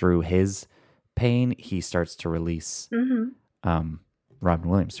through his pain, he starts to release. Mhm. Robin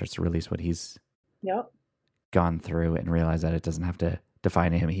Williams starts to release what he's Yep. gone through and realize that it doesn't have to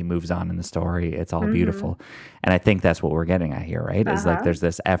define him. He moves on in the story. It's all Mhm. beautiful. And I think that's what we're getting at here, right? Is like Uh-huh. there's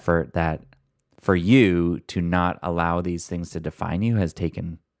this effort that for you to not allow these things to define you has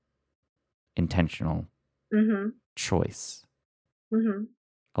taken intentional Mhm. choice Mhm.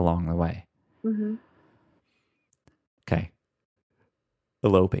 along the way. Mhm. Okay.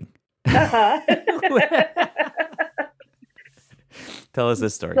 Eloping. Uh-huh. Tell us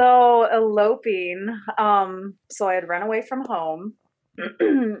this story. So eloping, so I had run away from home.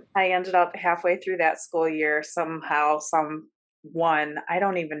 I ended up halfway through that school year somehow, someone, I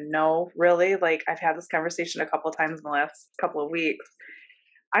don't even know really. Like, I've had this conversation a couple of times in the last couple of weeks.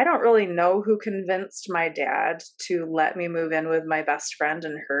 I don't really know who convinced my dad to let me move in with my best friend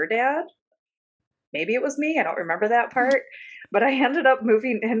and her dad. Maybe it was me. I don't remember that part. But I ended up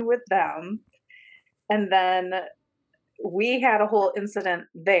moving in with them. And then we had a whole incident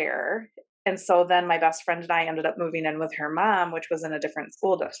there. And so then my best friend and I ended up moving in with her mom, which was in a different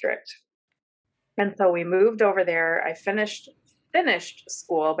school district. And so we moved over there. I finished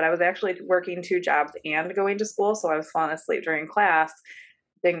school, but I was actually working two jobs and going to school, so I was falling asleep during class.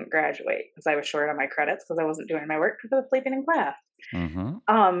 Didn't graduate because I was short on my credits because I wasn't doing my work because I was sleeping in class.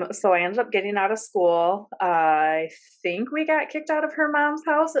 Mm-hmm. So I ended up getting out of school. I think we got kicked out of her mom's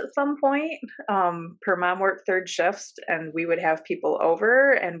house at some point. Her mom worked third shifts, and we would have people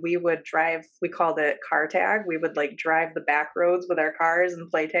over, and we would drive. We called it car tag. We would like drive the back roads with our cars and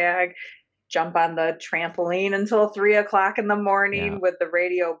play tag. Jump on the trampoline until 3 o'clock in the Yeah. morning with the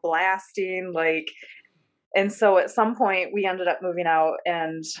radio blasting, like. And so at some point we ended up moving out,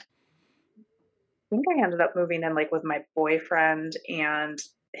 and I think I ended up moving in like with my boyfriend and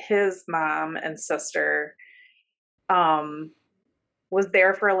his mom and sister. Was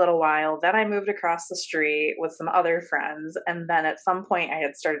there for a little while. Then I moved across the street with some other friends. And then at some point I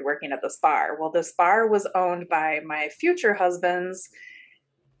had started working at this bar. Well, this bar was owned by my future husband's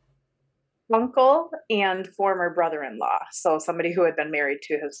uncle and former brother-in-law. So somebody who had been married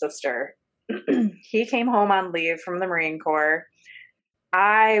to his sister. He came home on leave from the Marine Corps.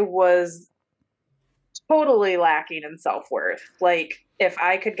 I was totally lacking in self-worth. Like, if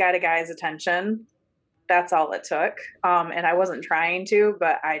I could get a guy's attention, that's all it took. And I wasn't trying to,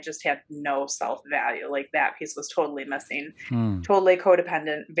 but I just had no self-value. Like, that piece was totally missing. Totally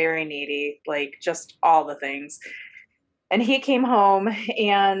codependent, very needy, like just all the things. And he came home,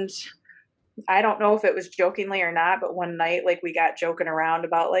 and I don't know if it was jokingly or not, but one night, like, we got joking around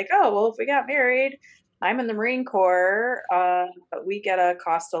about like, oh, well, if we got married, I'm in the Marine Corps, we get a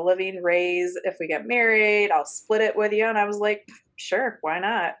cost of living raise. If we get married, I'll split it with you. And I was like, sure, why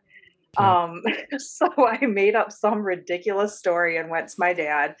not? So I made up some ridiculous story and went to my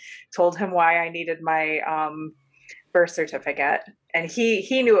dad, told him why I needed my birth certificate. And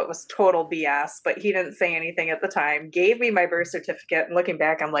he knew it was total BS, but he didn't say anything at the time, gave me my birth certificate. And looking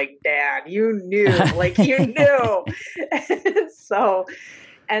back, I'm like, Dad, you knew, like, you knew. So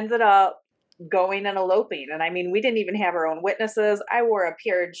ended up going and eloping. And I mean, we didn't even have our own witnesses. I wore a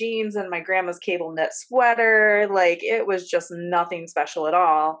pair of jeans and my grandma's cable knit sweater. Like, it was just nothing special at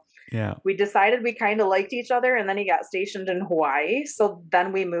all. Yeah. We decided we kind of liked each other, and then he got stationed in Hawaii. So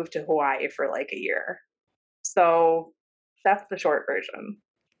then we moved to Hawaii for like a year. So that's the short version.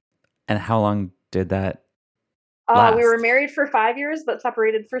 And how long did that last? We were married for 5 years, but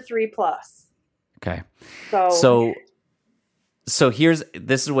separated for 3+. Okay. So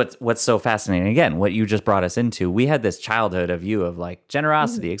this is what's so fascinating. Again, what you just brought us into, we had this childhood of you of like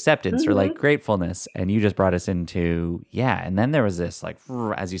generosity, acceptance, or like gratefulness. And you just brought us into, and then there was this, like,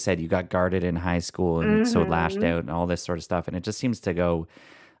 as you said, you got guarded in high school and so lashed out and all this sort of stuff. And it just seems to go,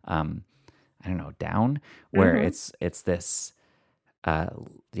 I don't know, down, where it's this,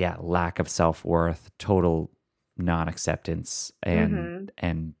 lack of self-worth, total non-acceptance, and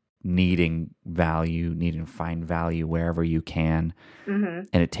needing to find value wherever you can. And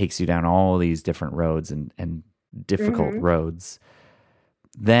it takes you down all these different roads and difficult roads.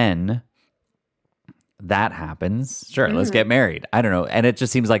 Then that happens. Sure, let's get married. I don't know. And it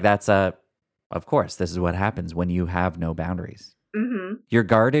just seems like that's of course, this is what happens when you have no boundaries. You're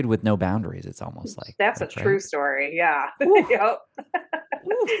guarded with no boundaries. It's almost like that's a true story. Yeah. Yep.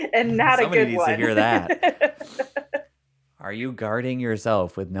 And not Somebody a good needs one. to hear that. Are you guarding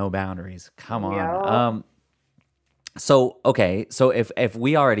yourself with no boundaries? Come on. Yep. So if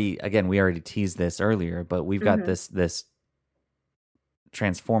we already teased this earlier, but we've got this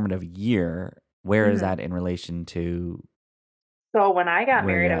transformative year. Where is that in relation to? So when I got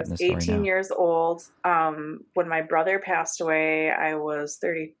where married, you're I at in was the story 18 now? years old. When my brother passed away, I was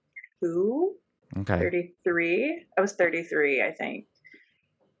 32, Okay. 33. I was 33, I think.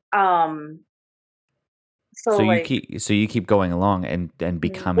 So like, you keep going along and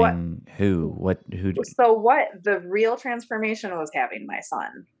becoming who? So what the real transformation was having my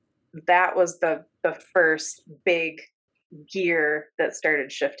son. That was the first big gear that started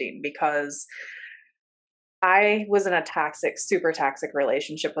shifting, because I was in a super toxic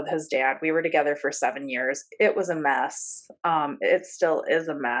relationship with his dad. We were together for 7 years. It was a mess. It still is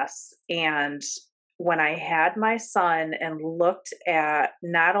a mess. And when I had my son and looked at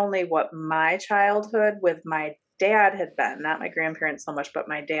not only what my childhood with my dad had been, not my grandparents so much, but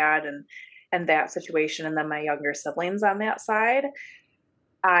my dad and that situation, and then my younger siblings on that side,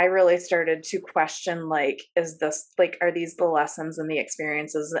 I really started to question, like, is this, like, are these the lessons and the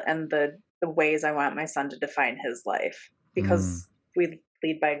experiences and the ways I want my son to define his life? Because we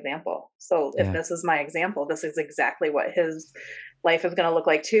lead by example. So if this is my example, this is exactly what his life is going to look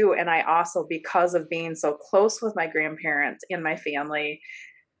like too. And I also, because of being so close with my grandparents and my family,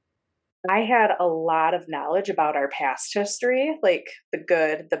 I had a lot of knowledge about our past history, like the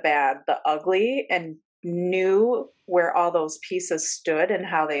good, the bad, the ugly, and knew where all those pieces stood and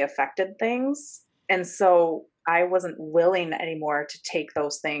how they affected things. And so I wasn't willing anymore to take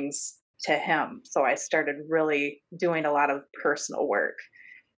those things to him. So I started really doing a lot of personal work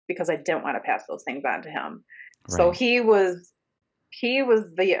because I didn't want to pass those things on to him. Right. So he was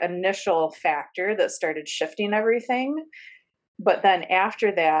the initial factor that started shifting everything. But then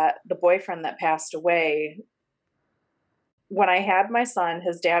after that, the boyfriend that passed away, when I had my son,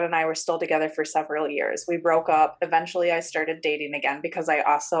 his dad and I were still together for several years. We broke up. Eventually, I started dating again because I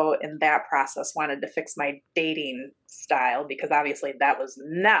also, in that process, wanted to fix my dating style because obviously that was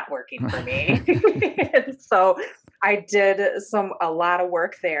not working for me. And so I did a lot of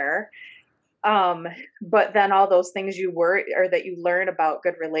work there. Um, but then all those things or that you learn about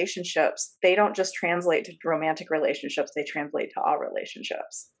good relationships, they don't just translate to romantic relationships, they translate to all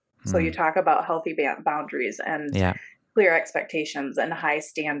relationships. So you Hmm. talk about healthy boundaries and Yeah. clear expectations and high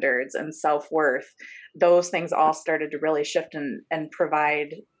standards and self-worth. Those things all started to really shift and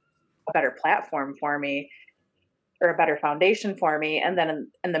provide a better platform for me, or a better foundation for me. And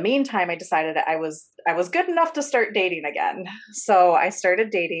then in the meantime, I decided I was good enough to start dating again. So I started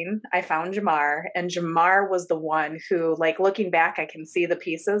dating. I found Jamar, and Jamar was the one who, like, looking back, I can see the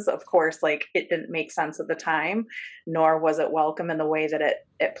pieces. Of course, like, it didn't make sense at the time, nor was it welcome in the way that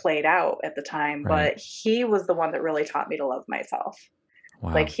it played out at the time. Right. But he was the one that really taught me to love myself.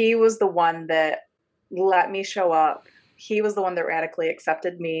 Like, Wow. he was the one that let me show up. He was the one that radically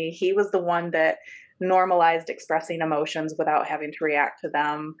accepted me. He was the one that normalized expressing emotions without having to react to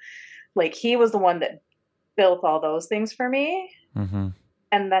them. Like, he was the one that built all those things for me Mm-hmm.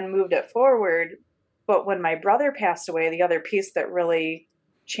 and then moved it forward. But when my brother passed away, the other piece that really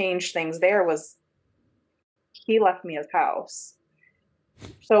changed things there was he left me his house.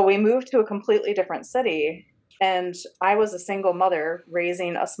 So we moved to a completely different city, and I was a single mother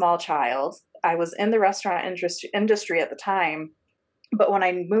raising a small child. I was in the restaurant industry at the time, but when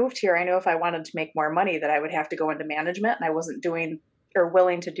I moved here, I knew if I wanted to make more money that I would have to go into management, and I wasn't doing or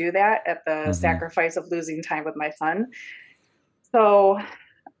willing to do that at the Mm-hmm. sacrifice of losing time with my son. So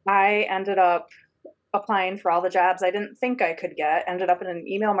I ended up applying for all the jobs I didn't think I could get, ended up in an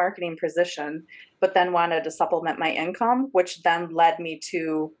email marketing position, but then wanted to supplement my income, which then led me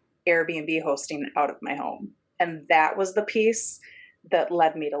to Airbnb hosting out of my home. And that was the piece that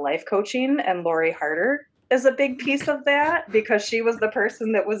led me to life coaching. And Lori Harder is a big piece of that, because she was the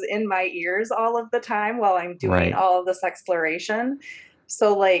person that was in my ears all of the time while I'm doing Right. all of this exploration.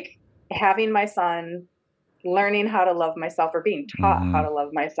 So, like, having my son, learning how to love myself, or being taught how Mm-hmm. to love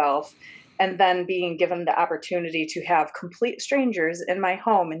myself, and then being given the opportunity to have complete strangers in my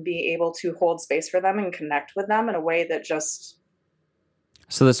home and be able to hold space for them and connect with them in a way that just,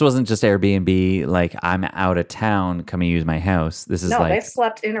 So this wasn't just Airbnb, like I'm out of town, come and use my house. This is no, they like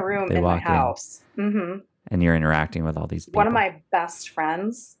slept in a room they in my walk in house. and you're interacting with all these One of people. my best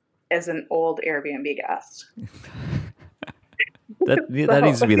friends is an old Airbnb guest. That So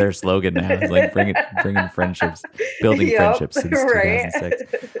needs to be their slogan now. It's like bringing friendships, building yep, friendships since right. 2006.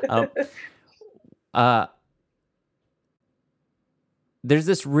 Um, uh, there's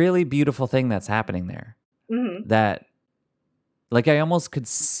this really beautiful thing that's happening there hmm that, like, I almost could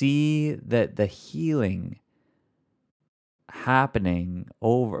see that the healing happening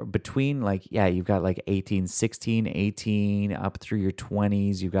over between, like, yeah, you've got like 18, 16, 18 up through your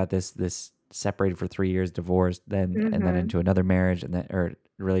 20s. You've got this separated for 3 years, divorced, then and then hmm into another marriage, and then or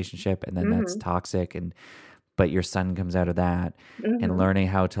relationship, and then that's hmm toxic, and but your son comes out of that, and hmm learning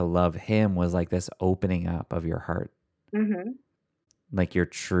how to love him was like this opening up of your heart, hmm like your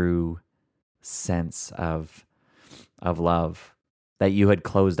true sense of love that you had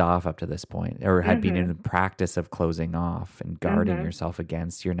closed off up to this point, or had been in hmm the practice of closing off and guarding hmm yourself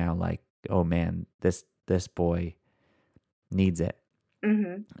against. You're now like, oh man, this boy needs it,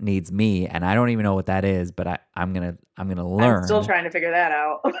 hmm needs me, and I don't even know what that is, but I'm gonna I'm still learn. trying to figure that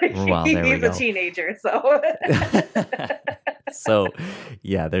out. Well, there we He's a go. teenager, so So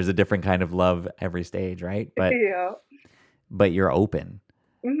yeah, there's a different kind of love every stage, right? yeah. But you're open,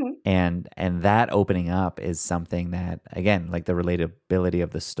 hmm and that opening up is something that, again, like the relatability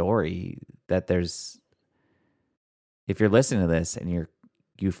of the story, that there's, if you're listening to this and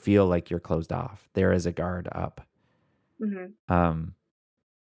you feel like you're closed off, there is a guard up. hmm um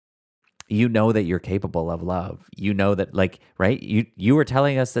you know that you're capable of love. You know that, like, right, you were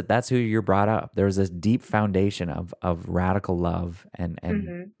telling us that that's who you're brought up. There's this deep foundation of radical love hmm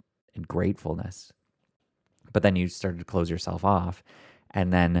and gratefulness. But then you started to close yourself off,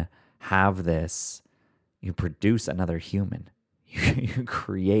 and then have this, you produce another human. You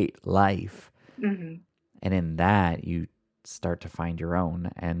create life, hmm and in that you start to find your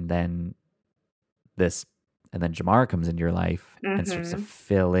own, and then this and then Jamar comes into your life and starts to hmm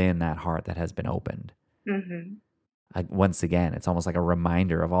fill in that heart that has been opened. hmm Once again, it's almost like a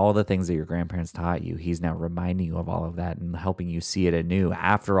reminder of all the things that your grandparents taught you. He's now reminding you of all of that and helping you see it anew.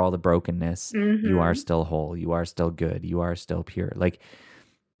 After all the brokenness, you are hmm still whole. You are still good. You are still pure. Like,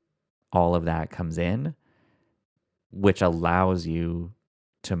 all of that comes in, which allows you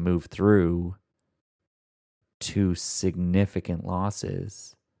to move through two significant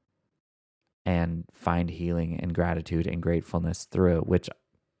losses and find healing and gratitude and gratefulness through it, which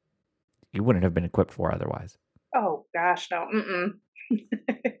you wouldn't have been equipped for otherwise. Oh gosh, no. Mm-mm.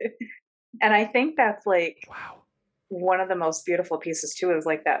 And I think that's like Wow. one of the most beautiful pieces too is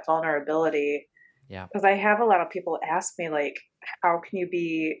like that vulnerability. Yeah. Because I have a lot of people ask me, like, how can you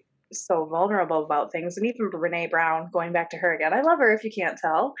be so vulnerable about things? And even Brene Brown, going back to her again, I love her if you can't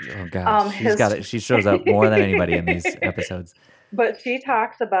tell. Oh gosh, she's His got it. She shows up more than anybody in these episodes. but she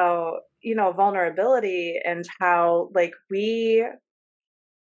talks about, vulnerability and how like we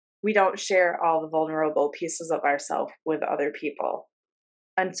don't share all the vulnerable pieces of ourselves with other people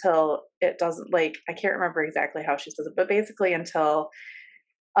until it doesn't, like, I can't remember exactly how she says it, but basically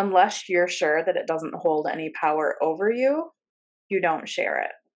unless you're sure that it doesn't hold any power over you, you don't share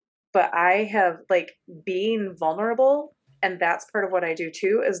it. But I have like being vulnerable, and that's part of what I do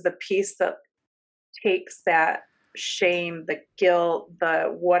too, is the piece that takes that shame, the guilt,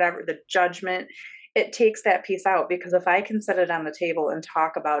 the whatever, the judgment, it takes that piece out. Because if I can set it on the table and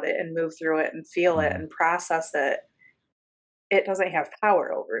talk about it and move through it and feel it and process it, it doesn't have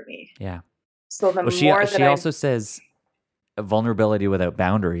power over me. Yeah. So the Well, more that she also says vulnerability without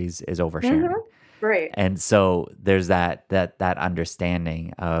boundaries is oversharing. right. And so there's that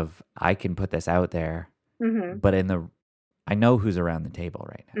understanding of I can put this out there, but I know who's around the table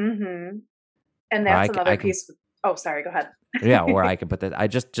right now. And Or that's another piece. Oh, sorry, go ahead. Yeah, or I can put that. I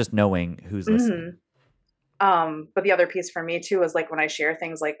just knowing who's listening. But the other piece for me too is like when I share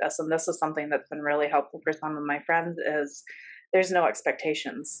things like this, and this is something that's been really helpful for some of my friends, is there's no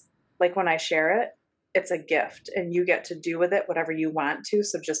expectations. Like when I share it, it's a gift and you get to do with it whatever you want to.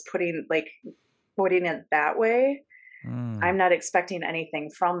 So just putting it that way, I'm not expecting anything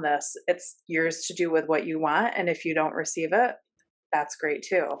from this. It's yours to do with what you want. And if you don't receive it, that's great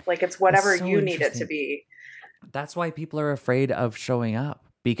too. Like it's whatever so you need it to be. That's why people are afraid of showing up,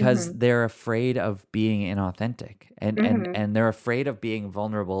 because they're afraid of being inauthentic, and they're afraid of being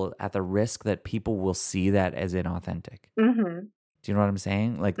vulnerable at the risk that people will see that as inauthentic. Do you know what I'm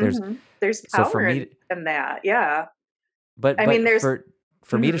saying? Like there's power for me in that. Yeah. But I mean, there's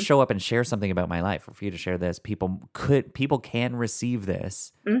for me to show up and share something about my life, or for you to share this, people can receive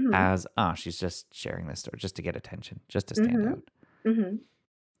this as, oh, she's just sharing this story just to get attention, just to stand out. And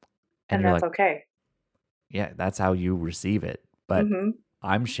that's like, okay. Yeah, that's how you receive it. But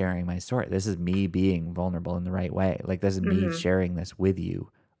I'm sharing my story. This is me being vulnerable in the right way. Like this is me sharing this with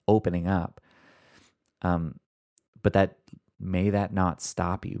you, opening up. But may that not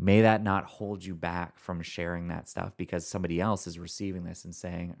stop you. May that not hold you back from sharing that stuff because somebody else is receiving this and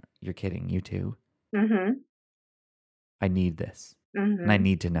saying, you're kidding, you too. I need this. And I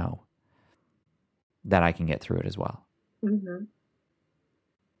need to know that I can get through it as well.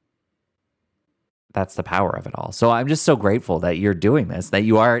 That's the power of it all. So I'm just so grateful that you're doing this, that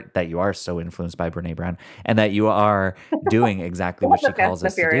you are so influenced by Brene Brown, and that you are doing exactly what she calls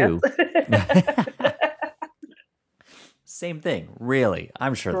us to do. Same thing, really.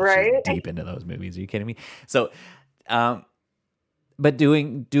 I'm sure that she's deep into those movies. Are you kidding me? So, but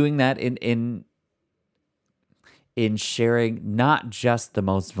doing that in sharing not just the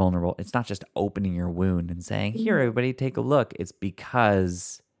most vulnerable. It's not just opening your wound and saying, "Here, everybody, take a look." It's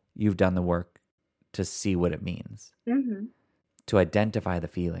because you've done the work to see what it means, to identify the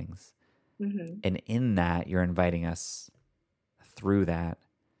feelings, and in that, you're inviting us through that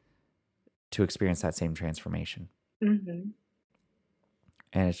to experience that same transformation. And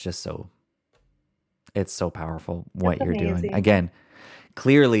it's just it's so powerful what you're doing. Again,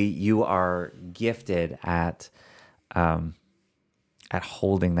 clearly you are gifted at holding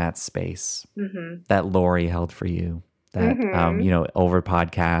that space that Lori held for you, that, over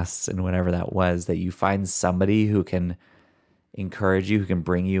podcasts and whatever that was, that you find somebody who can encourage you, who can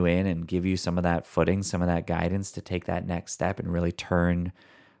bring you in and give you some of that footing, some of that guidance to take that next step and really turn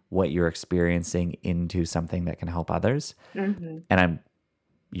what you're experiencing into something that can help others. And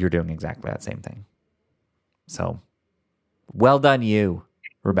you're doing exactly that same thing. So well done, you,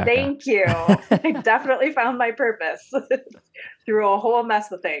 Rebecca. Thank you. I definitely found my purpose through a whole mess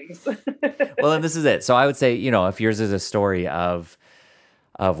of things. Well, and this is it. So I would say, if yours is a story of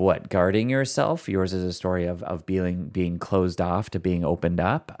what, guarding yourself, yours is a story of being closed off to being opened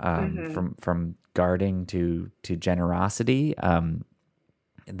up, from guarding to generosity,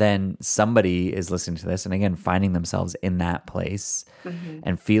 then somebody is listening to this and again finding themselves in that place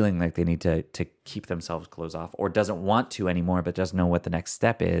and feeling like they need to keep themselves closed off or doesn't want to anymore, but doesn't know what the next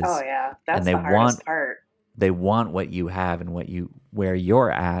step is. Oh yeah, that's the hardest part. They want what you have and where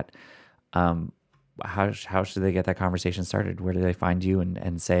you're at. How should they get that conversation started? Where do they find you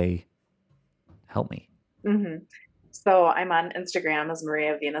and say, help me? So I'm on Instagram as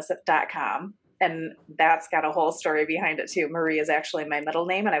mariavenus.com. And that's got a whole story behind it too. Marie is actually my middle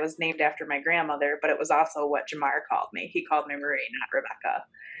name, and I was named after my grandmother, but it was also what Jamar called me. He called me Marie, not Rebecca.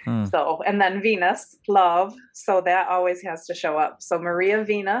 So, and then Venus, love. So that always has to show up. So Maria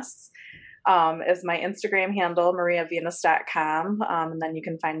Venus is my Instagram handle, mariavenus.com. And then you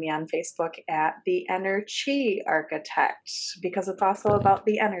can find me on Facebook at The Energy Architect, because it's also about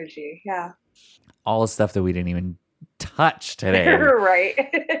the energy. Yeah. All the stuff that we didn't even touch today. Right.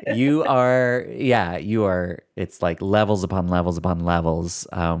 You are, it's like levels upon levels upon levels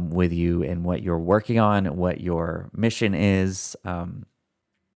with you and what you're working on, what your mission is,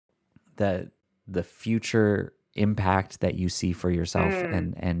 the future impact that you see for yourself.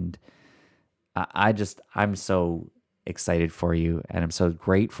 And I'm so excited for you, and I'm so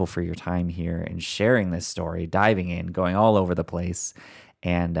grateful for your time here and sharing this story, diving in, going all over the place,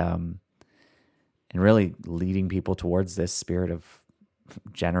 and really leading people towards this spirit of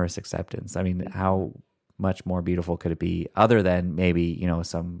generous acceptance. I mean, how much more beautiful could it be, other than maybe,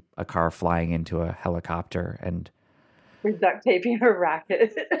 a car flying into a helicopter and we're duct taping a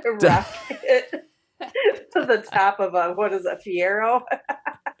rocket to the top of a Fiero?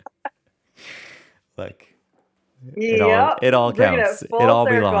 Look, it all counts. It all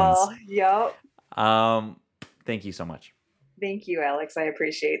belongs. Yep. Thank you so much. Thank you, Alex. I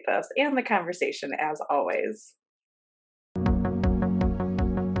appreciate this and the conversation, as always.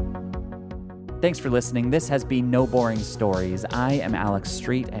 Thanks for listening. This has been No Boring Stories. I am Alex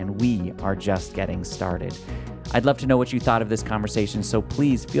Street, and we are just getting started. I'd love to know what you thought of this conversation, so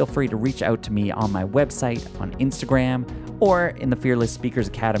please feel free to reach out to me on my website, on Instagram, or in the Fearless Speakers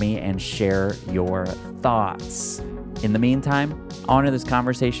Academy and share your thoughts. In the meantime, honor this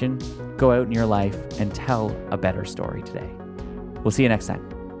conversation, go out in your life, and tell a better story today. We'll see you next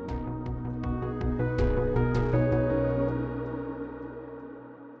time.